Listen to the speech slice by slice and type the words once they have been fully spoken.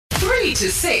3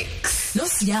 to 6.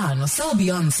 Nosihle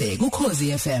Beyonce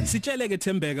kuKhosi FM. Sitsheleke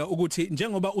Thembeka ukuthi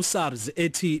njengoba uSARS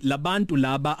ethi labantu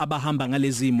laba abahamba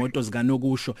ngalezi imoto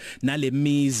zikanokusho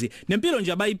nalemizi nempilo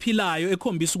nje abayiphilayo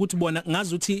ekhombisa ukuthi bona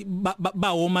ngazuthi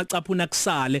bawoma caphuna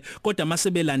kusale kodwa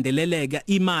mase belandeleleka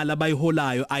imali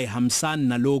abayiholayo ayihambisani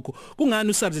nalokho. Kungani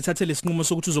uSARS ethathe lesinqumo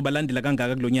sokuthi uzobalandela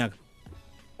kangaka kulonyaka?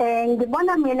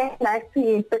 Ngibona mina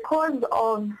ngathi because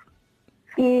of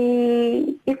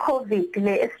i-COVID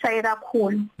le esishaye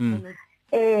kakhulu.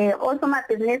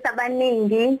 Osomabhizinisi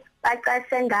abaningi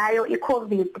baqashe ngayo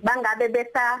i-COVID bangabe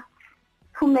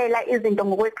besathumela izinto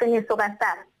ngokweqiniso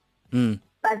kaSARS.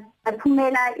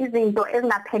 Bathumela izinto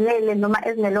ezingaphelele noma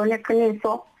ezingelona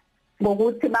iqiniso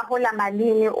ngokuthi bahola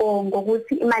malini o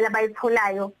ngokuthi imali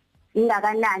abayitholayo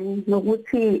ingakanani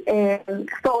nokuthi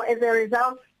so as a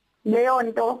result leyo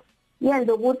nto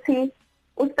yenza ukuthi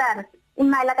uSARS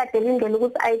imali akade lindele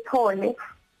ukuthi ayithole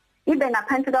ibe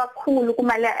ngaphansi kakhulu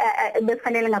kumali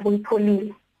befanele ngabe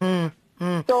uyitholile.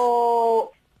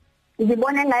 So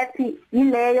ngibona ngathi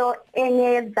yileyo enye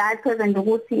yezathu ezenza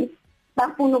ukuthi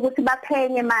bafuna ukuthi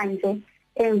baphenye manje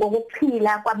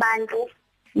ngokuphila kwabantu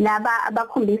laba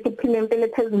abakhombisa ukuphila impilo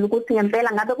ephezulu ukuthi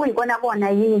ngempela ngabe kuyikona kona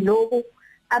yini lokhu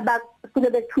abasuke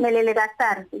bethumelele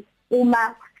kaSARS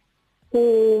uma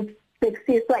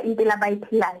kubhekisiswa impilo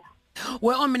abayiphilayo.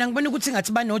 Well mina ngibona ukuthi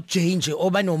ngathi bano J nje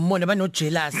obanomona bano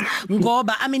jealous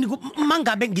ngoba I mean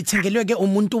mangabe ngithengelwe ke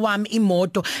umuntu wami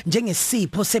imoto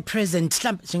njengesipho sepresent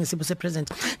mhlawumbe njengesipho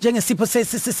sepresent njengesipho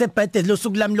se-birthday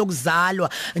losuku lami lokuzalwa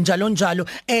njalo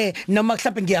noma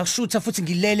mhlawumbe ngiyashutha futhi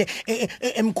ngilele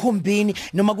emkhumbini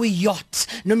noma kuyi-yacht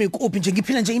noma ikuphi nje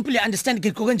ngiphila nje impilo understand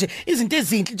ngigqoke nje izinto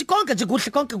ezinhle konke nje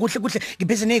kuhle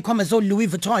ngibheze nezikhwama zo Louis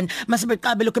Vuitton mase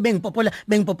beqabe lokho bengipopola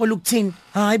ukuthini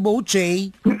hayi bo uJ.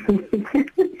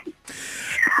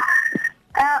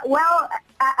 Well,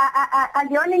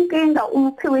 akuyona inkinga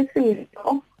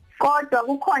umkhiwisilo kodwa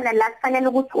kukhona la kufanele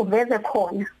ukuthi uveze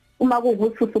khona uma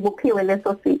kuwukuthi usukuphiwe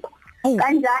leso sipho.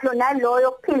 Kanjalo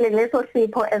naloyo kuphile leso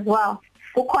sipho as well.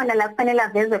 Kukhona la kufanele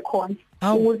aveze khona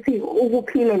ukuthi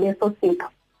ukuphile leso sipho.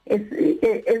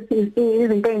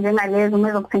 Izinto njengalezo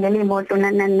mezokuthengela imoto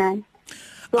nani.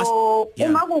 So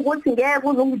uma kuwukuthi ngeke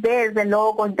uzukuveze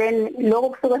lokho then lokho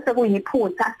kusuke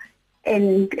sekuyiphutha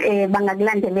and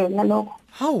bangakulandelela lokho.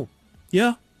 How?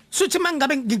 Yeah. Suthi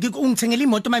mangabe ngithengela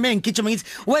imoto manje ngigijima ngithi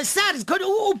we SARS kodwa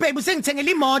ubaby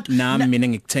usengithengela imoto nami mina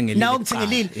ngikuthengelile. Nawe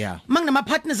ngithengelile. Mangina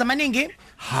partners amaningi?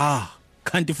 Ha,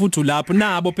 kanti futhi ulapho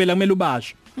nabo phela kumele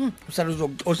ubasho. Usalo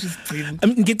uzokuxosha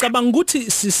isigcini. Ngicabanga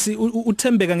ukuthi sisi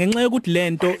uThembeka ngenxa yokuthi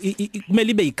lento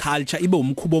kumele ibe iculture ibe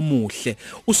umkhubo omuhle.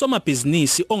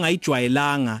 Usomabhizinisi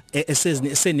ongayijwayelanga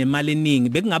esenemali eningi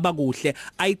bekungaba kuhle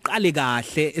ayiqale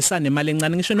kahle esanemali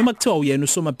encane ngisho noma kuthiwa uyena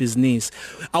usomabhizinisi.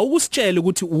 Awukusitshela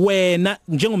ukuthi wena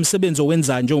njengomsebenzi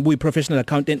owenzayo njengoba uyi-professional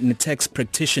accountant ne-tax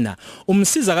practitioner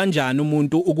umsiza kanjani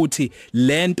umuntu ukuthi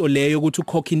lento leyo ukuthi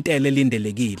ukhokhe intela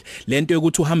elindelekile. Lento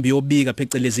yokuthi uhambe uyobika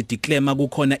phecelezi declare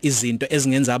kukhona izinto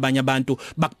ezingenza abanye abantu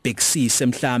bakubhekisise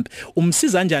mhlambe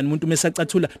umsiza kanjani umuntu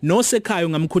mesacathula nosekhaya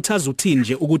ngamkhuthaza uthini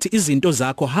nje ukuthi izinto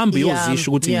zakho hamba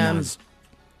uyozisho ukuthi ninazo.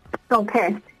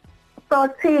 Okay, so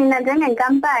thina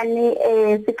njengenkampani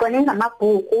sigcone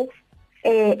ngamabhuku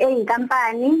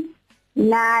eyinkampani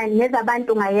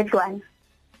nezabantu ngayedwana.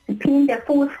 Siphinde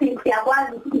futhi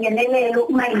siyakwazi ukungenelela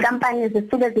uma inkampani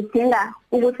zisuke zidinga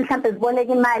ukuthi mhlambe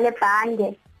ziboleke imali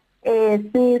ebhange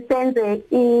sisenze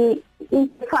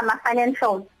ama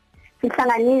financials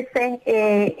sihlanganise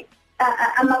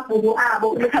amabhuku abo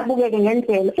ukuthi abukeke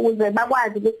ngendlela ukuze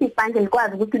bakwazi ukuthi ibhange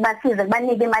likwazi ukuthi basize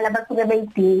banike imali abasuke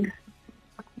beyidinga.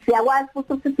 Siyakwazi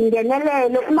futhi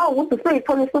singenelele uma ukuthi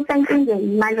usuyithola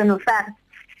usenkingeni manje noSARS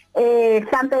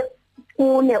mhlambe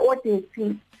une audit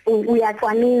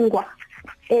uyacwaningwa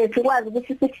sikwazi ukuthi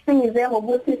sikusize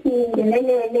ngokuthi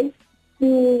singenelele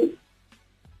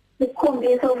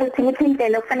sikhombisa ukuthi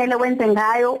indlela okufanele wenze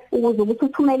ngayo ukuze ukuthi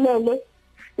uthumelele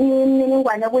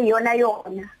imininingwane kuyiyona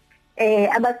yona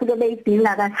abasuke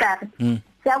beyidinga kaSARS.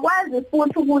 Siyakwazi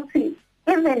futhi ukuthi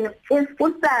even if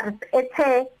uSARS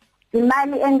ethe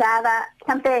imali engaka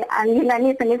mhlambe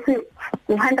angilinganise ngithi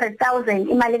 100,000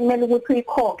 imali kumele ukuthi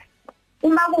uyikhokhe.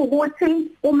 Uma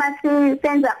kuwukuthi uma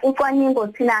sisenza ucwaningo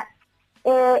thina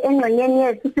engqonyeni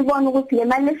yethu sibona ukuthi le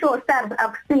mali esho SARS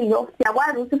akusiyo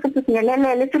siyakwazi ukuthi futhi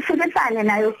singenelele siphikisane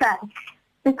nayo SARS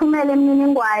sithumele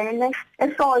imininingwane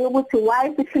eshoyo ukuthi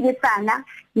why siphikisana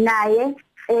naye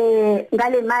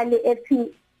ngale mali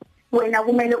ethi wena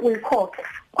kumele uyikhokhe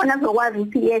khona uzokwazi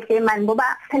ukuthi yehle imali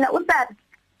ngoba phela uSARS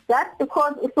just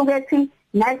because usuke ethi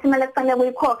nathi imali kufanele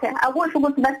uyikhokhe akusho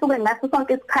ukuthi basuke ngaso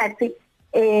sonke isikhathi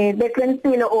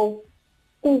beqinisile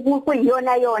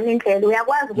kuyiyona indlela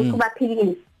uyakwazi ukuthi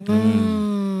ubaphikise.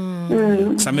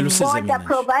 Samela usize mina. Kodwa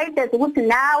provided ukuthi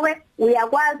nawe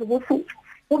uyakwazi ukuthi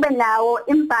ube nawo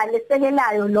imbali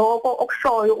esekelayo lokho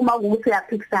okushoyo uma ukuthi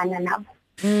uyaphikisana nabo.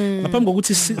 Ngaphambi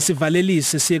kokuthi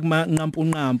sivalelise siye kuma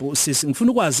nqampu sisi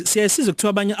ngifuna ukwazi siyasiza ukuthi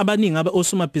abanye abaningi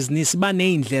osomabhizinisi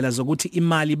banezindlela zokuthi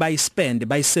imali bayispende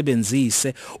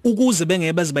bayisebenzise ukuze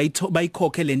bengeke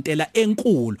bayikhokhe lentela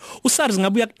enkulu. uSARS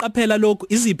ngabe uyaqaphela lokho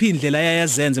iziphi indlela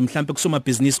yayazenze mhlawumbe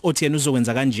kusomabhizinisi othi yena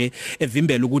uzokwenza kanje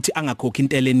evimbela ukuthi angakhokhi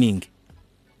intela eningi.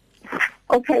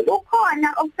 Okay,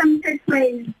 ukhona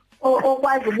okusemthethweni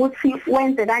okwazi ukuthi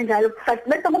wenze kanjalo but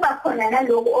bese kuba khona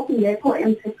naloko okungekho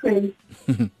emthethweni.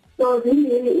 So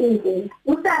zimbili indlela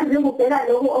usazi ukubheka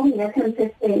lokho okungekho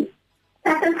emthethweni.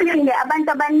 Sasesinge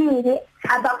abantu abaningi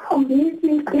abakhombisi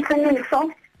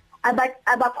iqiniso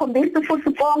abakhombisi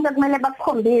futhi konke kumele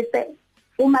bakhombise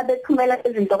uma bethumela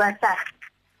izinto kaSARS.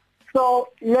 So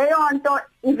leyo nto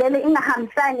ivele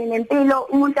ingahambisani nempilo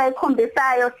umuntu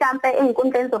ayikhombisayo mhlambe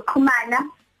einkundleni zokuxhumana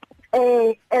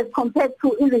as compared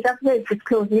to izinto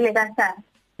asebedisclosile kaSARS.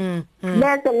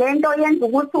 Bese lento yenza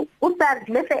ukuthi uSARS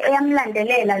bese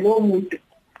eyamlandelela lo muntu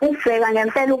ubheka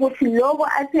ngempela ukuthi lokho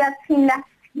athi athina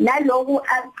naloku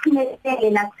akuthumele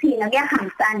nakuthina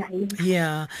kuyahambisana yini.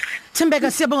 Yeah.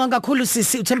 Thembeka siyabonga kakhulu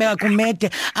sisi Thembeka Gumede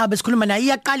abesikhuluma naye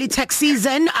iyaqala i-tax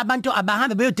season abantu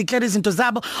abahambe beyodeclare izinto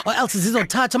zabo or else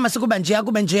zizothatha mase kuba nje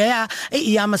kube nje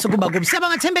iyama sokuba kubi.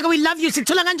 Siyabonga Thembeka, we love you.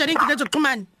 Sithola kanjani inkundla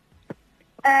zokuxhumana?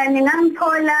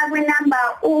 Ningamthola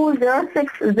kwi-number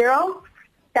 060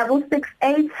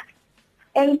 668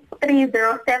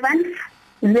 8307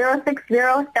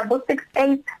 060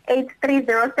 668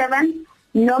 8307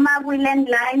 noma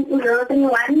kwi-landline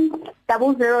 031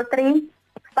 003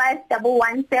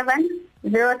 5117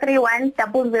 031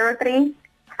 003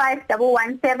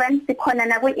 5117 sikhona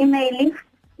na kwi-email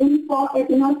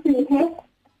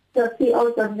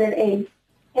info@nosihle.co.za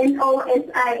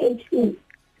NOSIHE.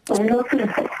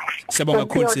 Siyabonga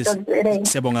kakhulu sisi.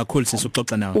 Siyabonga kakhulu sisi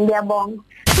uxoxa nawe. Ngiyabonga.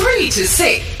 3 to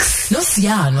 6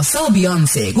 Nosihle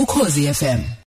Consulting ku Khosi FM.